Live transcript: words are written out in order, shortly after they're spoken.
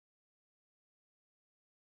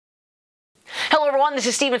Hello everyone, this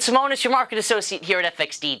is Steven Simonis, your market associate here at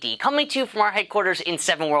FXDD, coming to you from our headquarters in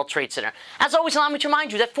 7 World Trade Center. As always, allow me to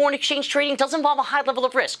remind you that foreign exchange trading does involve a high level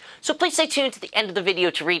of risk, so please stay tuned to the end of the video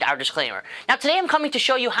to read our disclaimer. Now today I'm coming to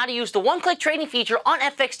show you how to use the one-click trading feature on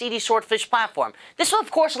FXDD Swordfish platform. This will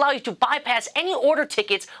of course allow you to bypass any order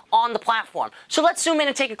tickets on the platform. So let's zoom in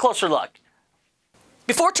and take a closer look.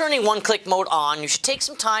 Before turning one-click mode on, you should take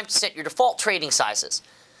some time to set your default trading sizes.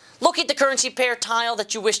 Locate the currency pair tile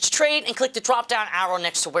that you wish to trade and click the drop-down arrow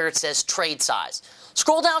next to where it says Trade Size.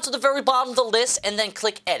 Scroll down to the very bottom of the list and then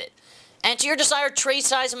click Edit. Enter your desired trade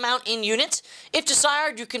size amount in units. If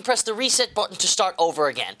desired, you can press the Reset button to start over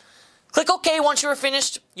again. Click OK once you are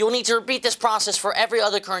finished. You will need to repeat this process for every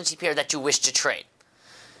other currency pair that you wish to trade.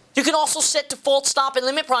 You can also set default stop and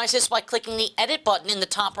limit prices by clicking the Edit button in the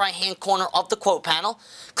top right-hand corner of the quote panel.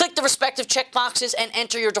 Click the respective checkboxes and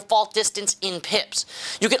enter your default distance in pips.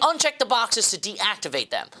 You can uncheck the boxes to deactivate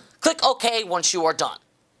them. Click OK once you are done.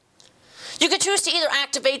 You can choose to either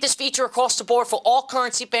activate this feature across the board for all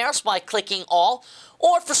currency pairs by clicking All,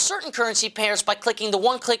 or for certain currency pairs by clicking the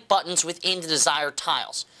one-click buttons within the desired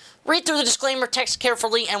tiles. Read through the disclaimer text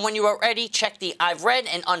carefully, and when you are ready, check the I've read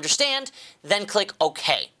and understand, then click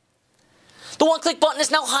OK. The one-click button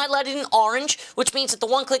is now highlighted in orange, which means that the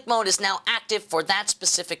one-click mode is now active for that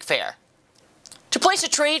specific pair. To place a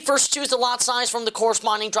trade, first choose the lot size from the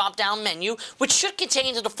corresponding drop-down menu, which should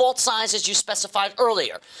contain the default sizes you specified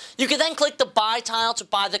earlier. You can then click the Buy tile to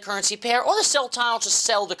buy the currency pair, or the Sell tile to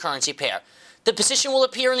sell the currency pair. The position will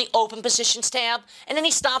appear in the Open Positions tab, and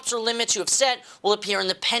any stops or limits you have set will appear in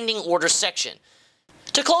the Pending Orders section.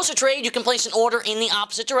 To close a trade, you can place an order in the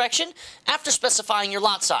opposite direction after specifying your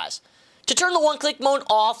lot size. To turn the one-click mode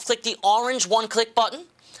off, click the orange one-click button.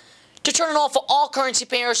 To turn it off for all currency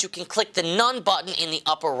pairs, you can click the None button in the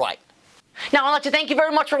upper right. Now, I'd like to thank you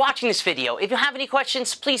very much for watching this video. If you have any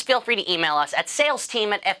questions, please feel free to email us at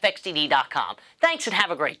salesteam@fxdd.com. Thanks and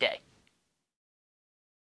have a great day.